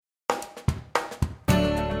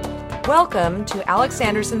Welcome to Alex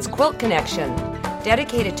Anderson's Quilt Connection,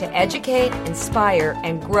 dedicated to educate, inspire,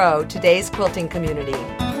 and grow today's quilting community.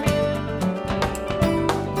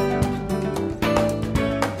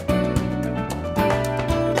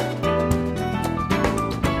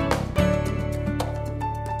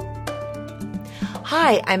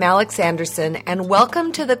 Hi, I'm Alex Anderson, and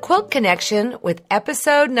welcome to the Quilt Connection with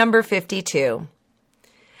episode number 52.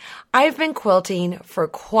 I've been quilting for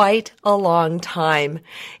quite a long time.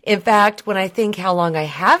 In fact, when I think how long I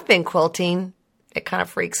have been quilting, it kind of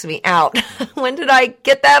freaks me out. When did I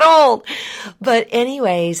get that old? But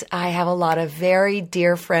anyways, I have a lot of very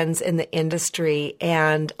dear friends in the industry,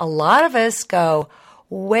 and a lot of us go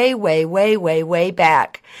way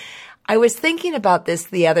back. I was thinking about this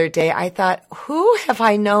the other day. I thought, who have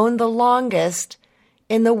I known the longest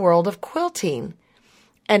in the world of quilting?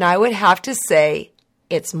 And I would have to say,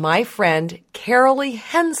 it's my friend Carolee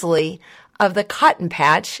Hensley of the Cotton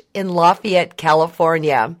Patch in Lafayette,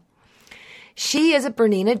 California. She is a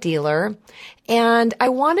Bernina dealer, and I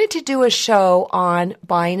wanted to do a show on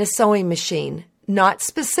buying a sewing machine, not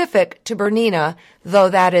specific to Bernina, though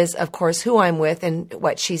that is, of course, who I'm with and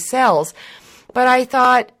what she sells. But I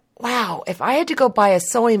thought, wow, if I had to go buy a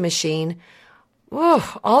sewing machine,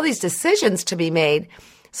 all these decisions to be made.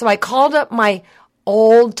 So I called up my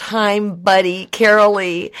old-time buddy,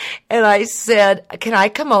 Carolee, and I said, can I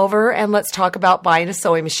come over and let's talk about buying a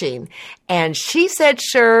sewing machine? And she said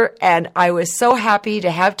sure, and I was so happy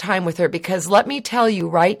to have time with her because let me tell you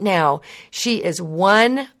right now, she is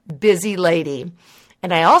one busy lady.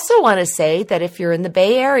 And I also want to say that if you're in the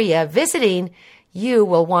Bay Area visiting, you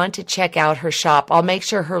will want to check out her shop. I'll make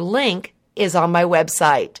sure her link is on my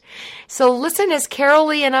website. So listen as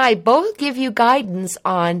Carolee and I both give you guidance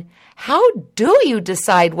on how do you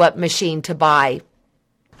decide what machine to buy?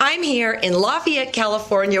 I'm here in Lafayette,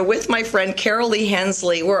 California with my friend Carolee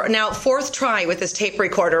Hensley. We're now fourth try with this tape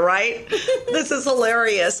recorder, right? This is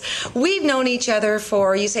hilarious. We've known each other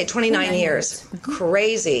for, you say, 29 years. Mm-hmm.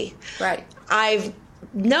 Crazy. Right. I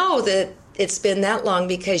know that it's been that long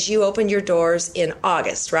because you opened your doors in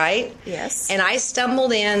August, right? Yes. And I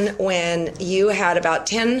stumbled in when you had about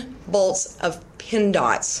 10 bolts of pin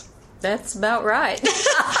dots. That's about right.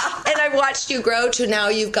 And I've watched you grow to now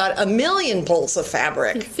you've got 1 million bolts of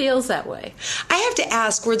fabric. It feels that way. I have to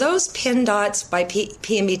ask, were those pin dots by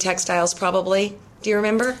P&B Textiles probably? Do you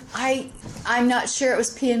remember? I'm not sure it was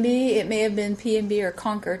P&B. It may have been P&B or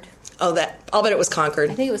Concord. Oh, I'll bet it was Concord.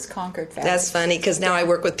 I think it was Concord fabric. That's funny because now I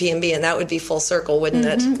work with P&B and that would be full circle, wouldn't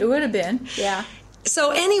it? It would have been, yeah. So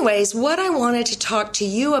anyways, what I wanted to talk to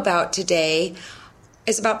you about today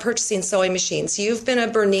is about purchasing sewing machines. You've been a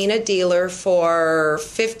Bernina dealer for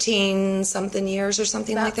 15-something years or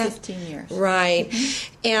something about like that? 15 years. Right.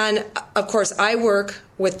 Mm-hmm. And, of course, I work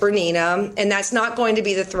with Bernina, and that's not going to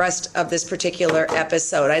be the thrust of this particular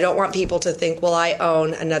episode. I don't want people to think, well, I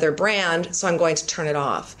own another brand, so I'm going to turn it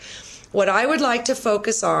off. What I would like to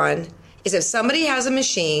focus on is if somebody has a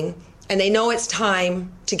machine and they know it's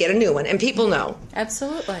time to get a new one, and people know.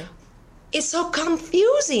 Absolutely. It's so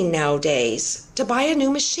confusing nowadays to buy a new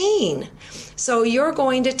machine. So you're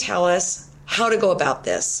going to tell us how to go about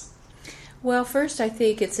this. Well, first I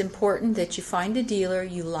think it's important that you find a dealer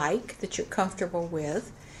you like, that you're comfortable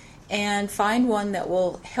with, and find one that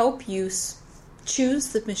will help you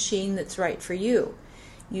choose the machine that's right for you.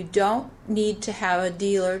 You don't need to have a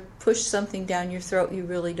dealer push something down your throat you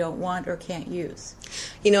really don't want or can't use.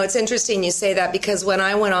 You know, it's interesting you say that because when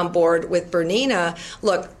I went on board with Bernina,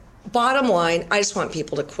 look, bottom line, I just want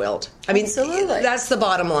people to quilt. I mean, absolutely. That's the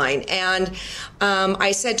bottom line. And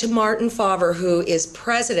I said to Martin Favre, who is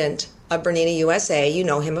president of Bernina USA, you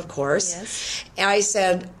know him, of course. Yes. I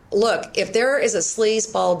said, look, if there is a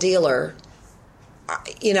sleazeball dealer,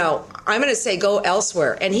 you know, I'm going to say go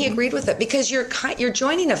elsewhere. And he agreed with it because you're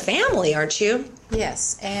joining a family, aren't you?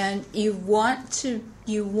 Yes, and you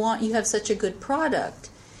have such a good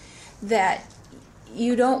product that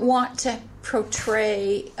you don't want to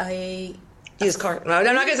portray a used car. No, I'm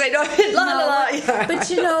not going to say no. Yeah. But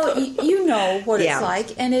you know what it's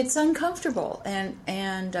like, and it's uncomfortable, and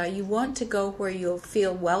you want to go where you'll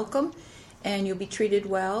feel welcome, and you'll be treated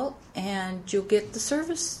well, and you'll get the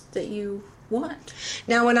service that you want.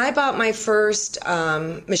 Now, when I bought my first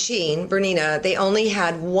machine, Bernina, they only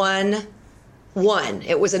had one.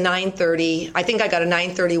 It was a 930. I think I got a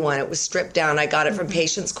 931. It was stripped down. I got it from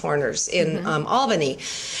Patience Corners in Albany.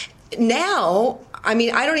 Now, I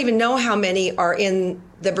mean, I don't even know how many are in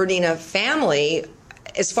the Bernina family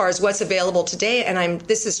as far as what's available today, and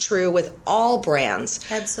this is true with all brands.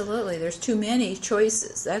 Absolutely. There's too many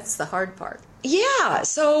choices. That's the hard part. Yeah.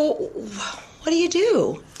 So what do you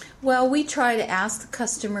do? Well, we try to ask the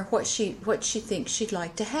customer what she thinks she'd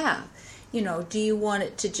like to have. You know, do you want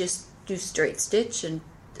it to just do straight stitch and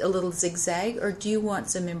a little zigzag, or do you want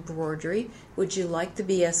some embroidery? Would you like the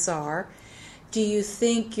BSR? Do you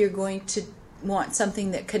think you're going to want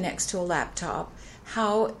something that connects to a laptop?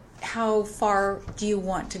 How far do you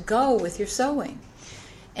want to go with your sewing?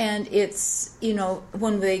 And it's, you know,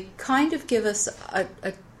 when they kind of give us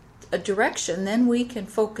a direction, then we can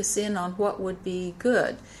focus in on what would be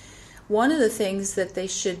good. One of the things that they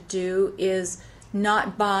should do is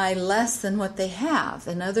not buy less than what they have.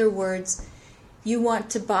 In other words, you want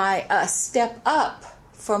to buy a step up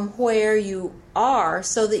from where you are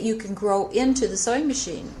so that you can grow into the sewing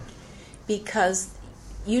machine, because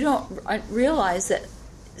you don't realize that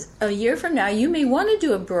a year from now you may want to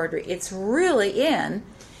do embroidery. It's really in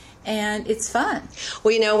and it's fun.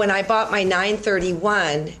 Well, you know, when I bought my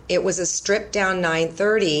 931, it was a stripped down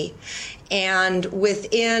 930, and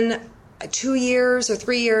within 2 years or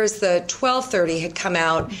 3 years, the 1230 had come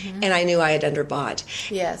out, and I knew I had underbought.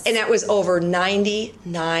 Yes. And that was over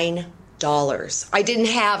 $99. I didn't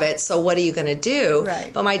have it, so what are you going to do?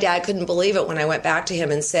 Right. But my dad couldn't believe it when I went back to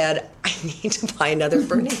him and said, I need to buy another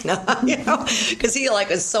Bernina, you know, because he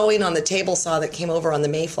was sewing on the table saw that came over on the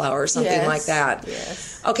Mayflower or something like that.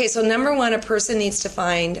 Yes. Okay, so number one, a person needs to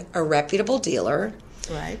find a reputable dealer.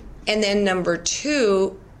 Right. And then number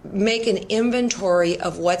two, make an inventory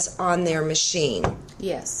of what's on their machine.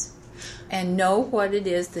 Yes. And know what it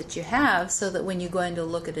is that you have, so that when you go in to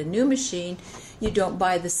look at a new machine, you don't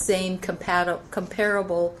buy the same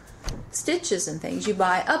comparable stitches and things. You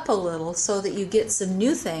buy up a little so that you get some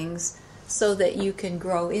new things so that you can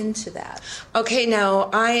grow into that. Okay, now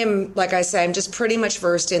I am, like I said, I'm just pretty much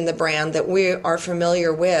versed in the brand that we are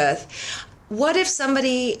familiar with. What if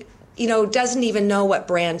somebody, you know, doesn't even know what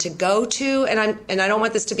brand to go to? And I don't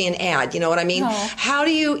want this to be an ad, you know what I mean? No. How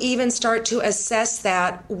do you even start to assess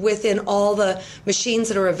that within all the machines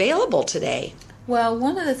that are available today? Well,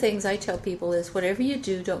 one of the things I tell people is whatever you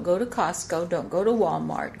do, don't go to Costco, don't go to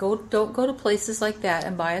Walmart, don't go to places like that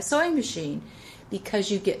and buy a sewing machine, because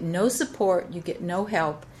you get no support, you get no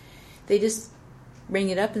help. They just ring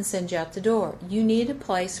it up and send you out the door. You need a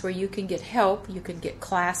place where you can get help, you can get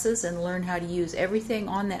classes and learn how to use everything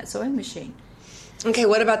on that sewing machine. Okay,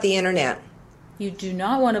 what about the internet? You do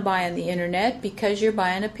not want to buy on the internet because you're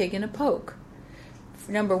buying a pig in a poke.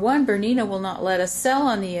 Number one, Bernina will not let us sell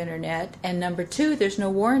on the internet, and number two, there's no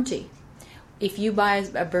warranty. If you buy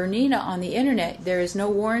a Bernina on the internet, there is no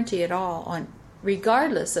warranty at all, on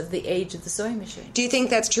regardless of the age of the sewing machine. Do you think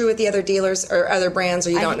that's true with the other dealers or other brands, or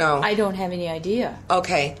you don't know? I don't have any idea.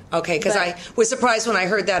 Okay, because I was surprised when I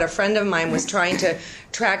heard that. A friend of mine was trying to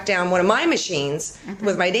track down one of my machines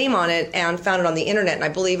with my name on it and found it on the internet, and I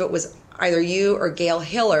believe it was either you or Gail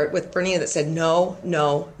Hillert with Bernina that said no,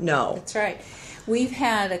 no, no. That's right. We've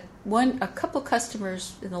had a couple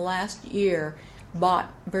customers in the last year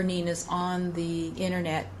bought Berninas on the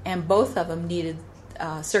internet, and both of them needed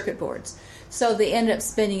circuit boards. So they ended up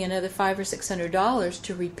spending another $500 or $600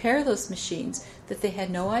 to repair those machines that they had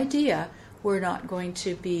no idea were not going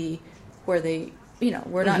to be where they, you know,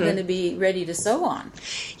 were not going to be ready to sew on.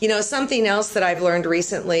 You know, something else that I've learned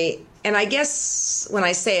recently, and I guess when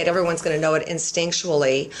I say it, everyone's going to know it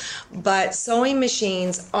instinctually, but sewing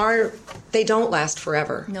machines they don't last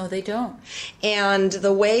forever. No, they don't. And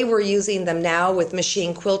the way we're using them now with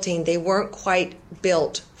machine quilting, they weren't quite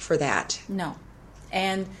built for that. No.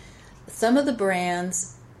 And some of the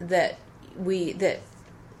brands that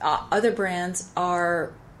other brands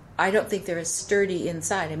are, I don't think they're as sturdy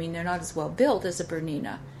inside. I mean, they're not as well built as a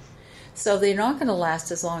Bernina. So they're not going to last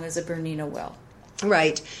as long as a Bernina will.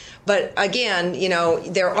 Right. But again, you know,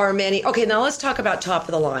 there are many. Okay, now let's talk about top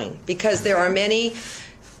of the line, because there are many.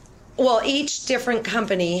 Well, each different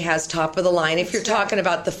company has top of the line. If you're talking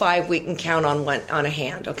about the 5 we can count on a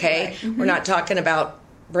hand, okay? Right. Mm-hmm. We're not talking about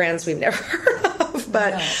brands we've never heard of.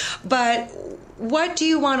 But what do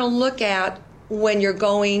you want to look at when you're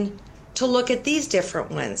going to look at these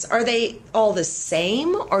different ones? Are they all the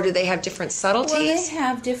same, or do they have different subtleties? Well, they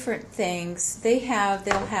have different things. They'll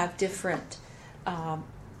have different.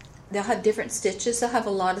 They'll have different stitches. They'll have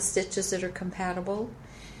a lot of stitches that are compatible.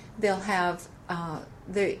 They'll have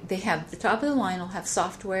they have the top of the line will have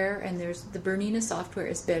software, and the Bernina software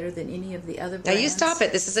is better than any of the other brands. Now you stop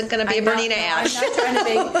it. This isn't going to be a Bernina ad. I'm not trying to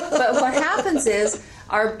make. But what happens is,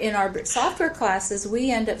 in our software classes,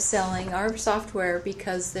 we end up selling our software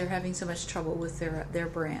because they're having so much trouble with their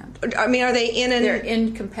brand. I mean, are they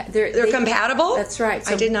they're compatible? That's right.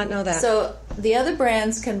 So, I did not know that. So the other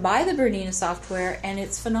brands can buy the Bernina software, and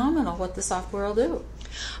it's phenomenal what the software will do.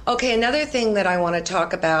 Okay, another thing that I want to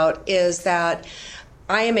talk about is that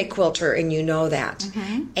I am a quilter, and you know that.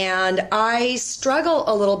 And I struggle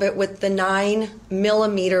a little bit with the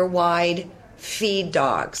 9mm wide feed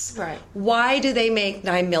dogs. Right. Why do they make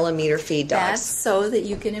 9mm feed dogs? That's so that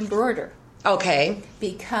you can embroider. Okay.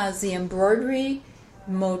 Because the embroidery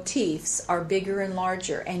motifs are bigger and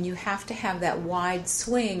larger, and you have to have that wide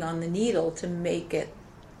swing on the needle to make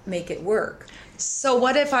it work. So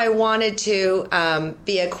what if I wanted to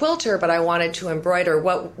be a quilter, but I wanted to embroider?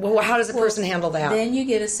 How does a person handle that? Then you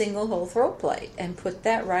get a single hole throat plate and put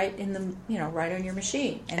that right in the right on your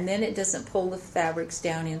machine, and then it doesn't pull the fabrics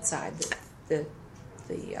down inside the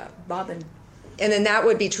bobbin. And then that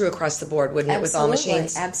would be true across the board, wouldn't it, with all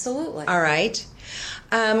machines? Absolutely. All right.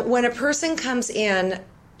 When a person comes in,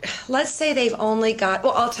 let's say they've only got.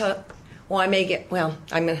 Well, I'll tell. Well, I may get. Well,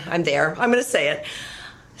 I'm there. I'm going to say it.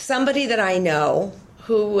 Somebody that I know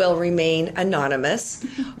who will remain anonymous,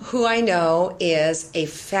 who I know is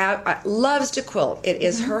loves to quilt. It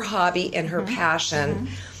is her hobby and her passion.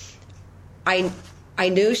 I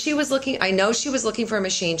know she was looking for a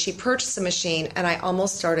machine. She purchased a machine, and I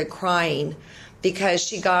almost started crying because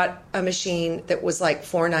she got a machine that was like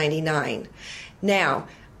 $4.99. Now,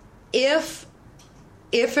 if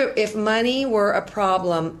money were a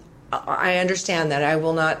problem, I understand that. I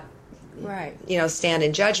will not Right. Stand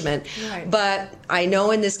in judgment. Right. But I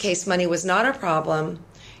know in this case money was not a problem,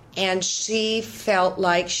 and she felt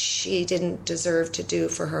like she didn't deserve to do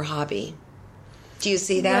for her hobby. Do you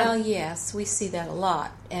see that? Well, yes, we see that a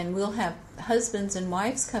lot. And we'll have husbands and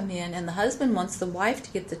wives come in, and the husband wants the wife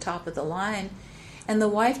to get the top of the line, and the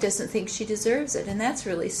wife doesn't think she deserves it, and that's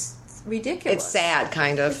really ridiculous. It's sad,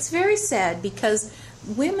 kind of. It's very sad, because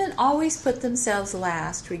women always put themselves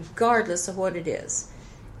last, regardless of what it is.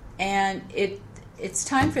 And it's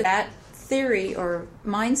time for that theory or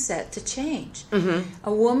mindset to change.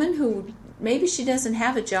 A woman who maybe she doesn't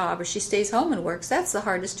have a job, or she stays home and works, that's the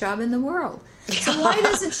hardest job in the world. So why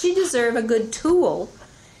doesn't she deserve a good tool?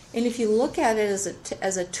 And if you look at it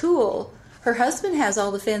as a tool, her husband has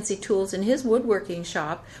all the fancy tools in his woodworking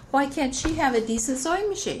shop. Why can't she have a decent sewing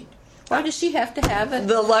machine? Why does she have to have it?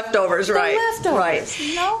 The leftovers, right. The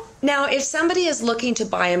leftovers, right. Now, if somebody is looking to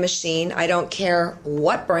buy a machine, I don't care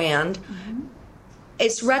what brand,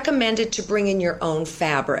 it's recommended to bring in your own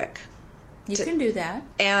fabric. You can do that.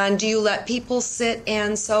 And do you let people sit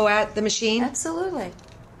and sew at the machine? Absolutely.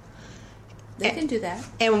 They can do that.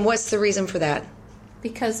 And what's the reason for that?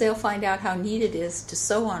 Because they'll find out how neat it is to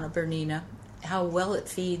sew on a Bernina, how well it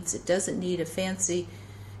feeds. It doesn't need a fancy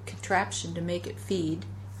contraption to make it feed.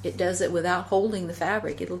 It does it without holding the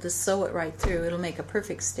fabric. It'll just sew it right through. It'll make a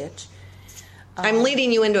perfect stitch. I'm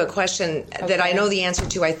leading you into a question that I know the answer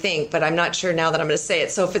to, I think, but I'm not sure now that I'm going to say it.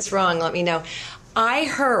 So if it's wrong, let me know. I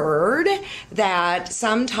heard that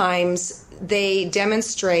sometimes they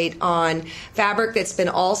demonstrate on fabric that's been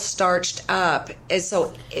all starched up, and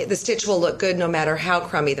so the stitch will look good no matter how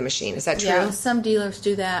crummy the machine. Is that true? Yeah, some dealers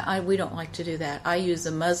do that. We don't like to do that. I use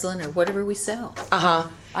a muslin or whatever we sell.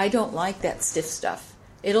 I don't like that stiff stuff.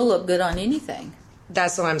 It'll look good on anything.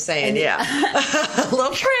 That's what I'm saying, yeah. A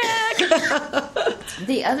little trick.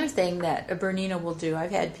 The other thing that a Bernina will do,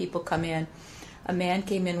 I've had people come in. A man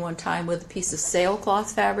came in one time with a piece of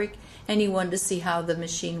sailcloth fabric, and he wanted to see how the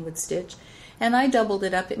machine would stitch. And I doubled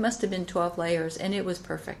it up. It must have been 12 layers, and it was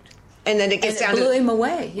perfect. And then it gets down blew him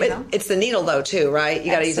away, you know. It's the needle, though, too, right?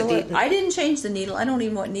 You got to use a needle. I didn't change the needle. I don't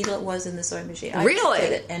even know what needle it was in the sewing machine. I really? just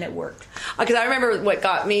did it, and it worked. Because I remember what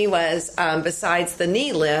got me was, besides the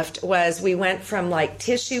knee lift, was we went from like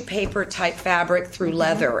tissue paper type fabric through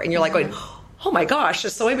leather, and you're like going, oh my gosh, a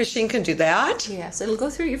sewing machine can do that? Yes, it'll go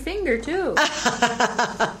through your finger too.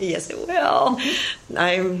 Yes, it will.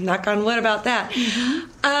 I'm knock on wood about that.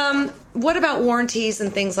 What about warranties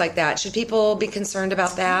and things like that? Should people be concerned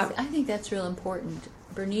about that? I think that's real important.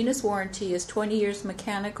 Bernina's warranty is 20 years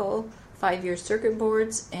mechanical, 5 years circuit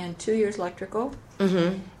boards, and 2 years electrical.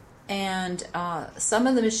 And some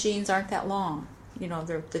of the machines aren't that long. You know,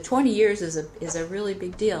 the 20 years is a really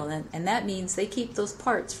big deal, and that means they keep those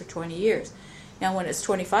parts for 20 years. Now, when it's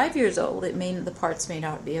 25 years old, it means the parts may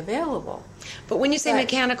not be available. But when you say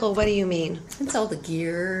mechanical, what do you mean? It's all the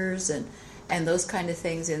gears and those kind of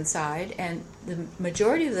things inside. And the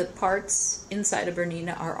majority of the parts inside a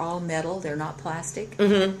Bernina are all metal. They're not plastic.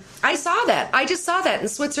 I saw that. I just saw that in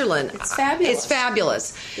Switzerland. It's fabulous. It's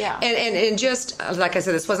fabulous. Yeah. And just, like I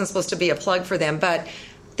said, this wasn't supposed to be a plug for them, but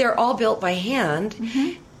they're all built by hand.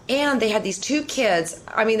 And they had these 2 kids.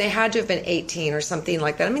 I mean, they had to have been 18 or something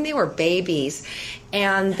like that. I mean, they were babies.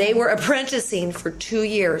 And they were apprenticing for 2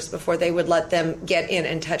 years before they would let them get in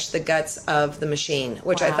and touch the guts of the machine,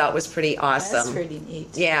 which I thought was pretty awesome. That's pretty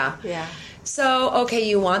neat. Yeah. Yeah. So, okay,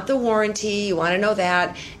 you want the warranty, you want to know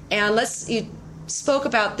that, and you spoke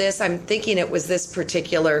about this. I'm thinking it was this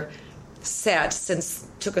particular set, since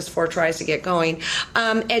it took us 4 tries to get going.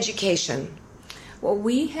 Education. Well,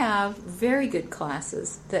 we have very good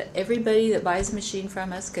classes that everybody that buys a machine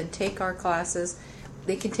from us can take our classes.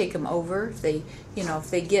 They can take them over. If they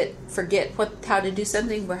forget how to do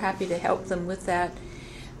something, we're happy to help them with that.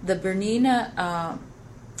 The Bernina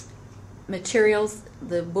materials,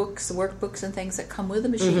 the books, workbooks, and things that come with the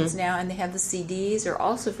machines now, and they have the CDs, are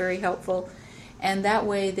also very helpful. And that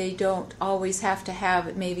way they don't always have to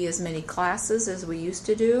have maybe as many classes as we used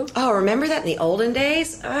to do. Oh, remember that in the olden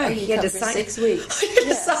days? Oh, you had to sign 6 weeks. You had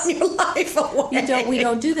to sign your life away. We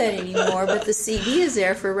don't do that anymore, but the CD is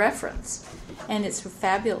there for reference. And it's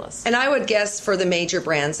fabulous. And I would guess for the major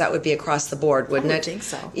brands that would be across the board, wouldn't it? I would think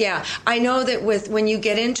so. Yeah. I know that when you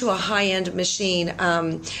get into a high-end machine,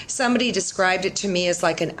 somebody described it to me as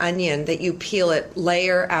like an onion, that you peel it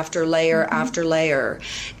layer after layer after layer.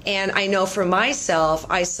 And I know for myself,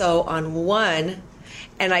 I sew on one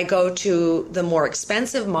and I go to the more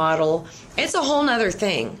expensive model. It's a whole nother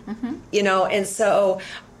thing, and so...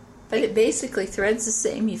 But it basically threads the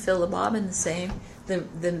same. You fill the bobbin the same.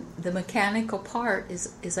 The mechanical part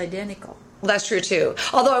is identical. Well, that's true too.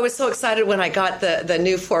 Although I was so excited when I got the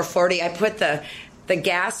new 440, I put the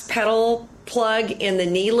gas pedal plug in the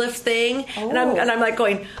knee lift thing, and I'm like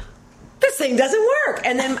going, this thing doesn't work.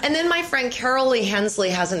 And then my friend Carol Lee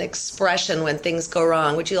Hensley has an expression when things go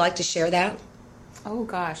wrong. Would you like to share that? Oh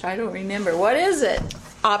gosh, I don't remember. What is it?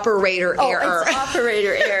 Operator error. It's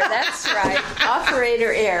operator error. That's right.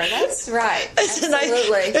 Operator error. That's right.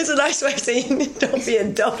 Absolutely. It's a nice way of saying don't be a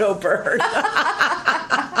dodo bird.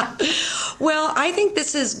 Well, I think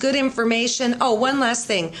this is good information. Oh, one last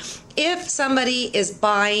thing. If somebody is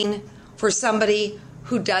buying for somebody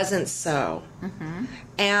who doesn't sew,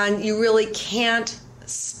 and you really can't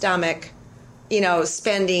stomach,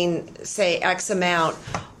 spending, say, X amount,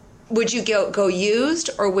 would you go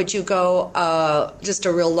used, or would you go just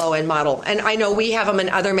a real low-end model? And I know we have them and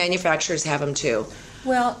other manufacturers have them too.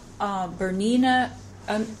 Well, Bernina,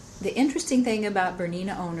 the interesting thing about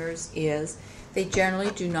Bernina owners is they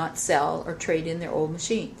generally do not sell or trade in their old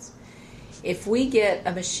machines. If we get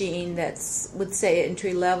a machine that's, would say,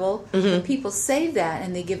 entry level, when people save that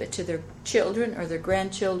and they give it to their children or their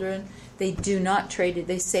grandchildren, they do not trade it.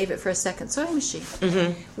 They save it for a second sewing machine.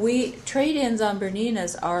 Trade-ins on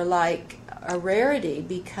Berninas are like a rarity,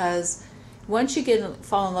 because once you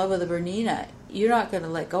fall in love with a Bernina, you're not going to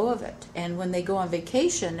let go of it. And when they go on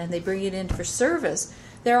vacation and they bring it in for service,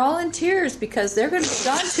 they're all in tears because they're going to be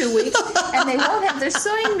gone 2 weeks and they won't have their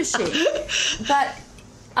sewing machine. But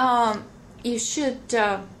you should...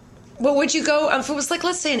 Well, would you go... if it was like,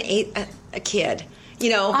 let's say, a kid...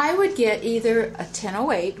 I would get either a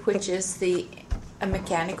 1008, which is a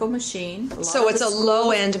mechanical machine. So it's a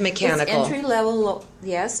low-end mechanical. It's entry-level,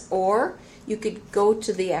 yes. Or you could go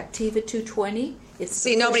to the Activa 220.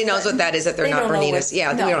 Nobody knows what that is if they're not Berninas.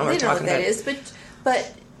 Yeah, we don't know what we're talking about. They don't know what that is,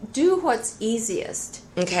 but do what's easiest.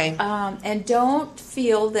 Okay. And don't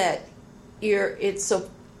feel that it's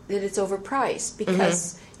overpriced,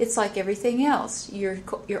 because it's like everything else. Your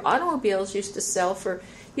automobiles used to sell for...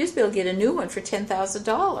 You used to be able to get a new one for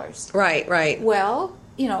 $10,000. Right. Well,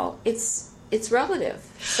 it's relative.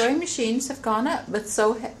 Sewing machines have gone up, but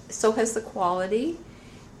so has the quality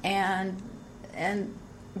and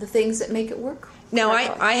the things that make it work. Now,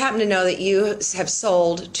 I happen to know that you have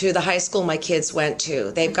sold to the high school my kids went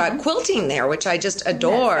to. They've got quilting there, which I just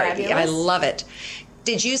adore. I love it.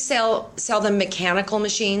 Did you sell them mechanical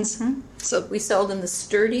machines? So we sold them the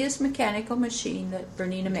sturdiest mechanical machine that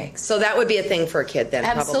Bernina makes. So that would be a thing for a kid then,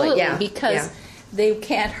 absolutely, probably. Because they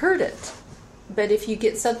can't hurt it. But if you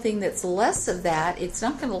get something that's less of that, it's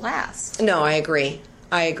not going to last. No, I agree.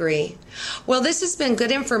 Well, this has been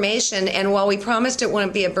good information, and while we promised it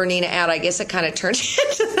wouldn't be a Bernina ad, I guess it kind of turned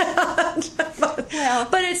into that.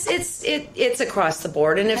 But it's across the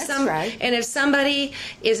board, and if somebody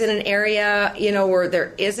is in an area where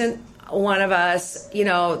there isn't one of us,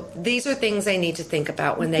 these are things they need to think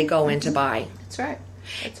about when they go in to buy. That's right.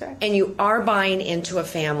 And you are buying into a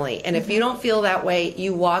family, and if you don't feel that way,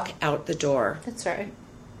 you walk out the door. That's right.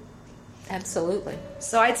 Absolutely.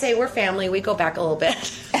 So I'd say we're family. We go back a little bit.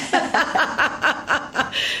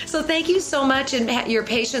 So thank you so much, and your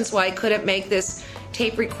patience while I couldn't make this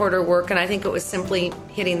tape recorder work, and I think it was simply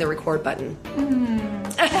hitting the record button.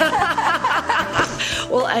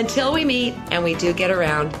 Well, until we meet and we do get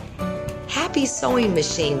around, happy sewing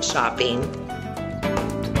machine shopping.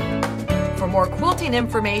 For more quilting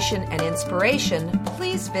information and inspiration,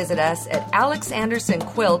 please visit us at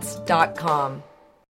alexandersonquilts.com.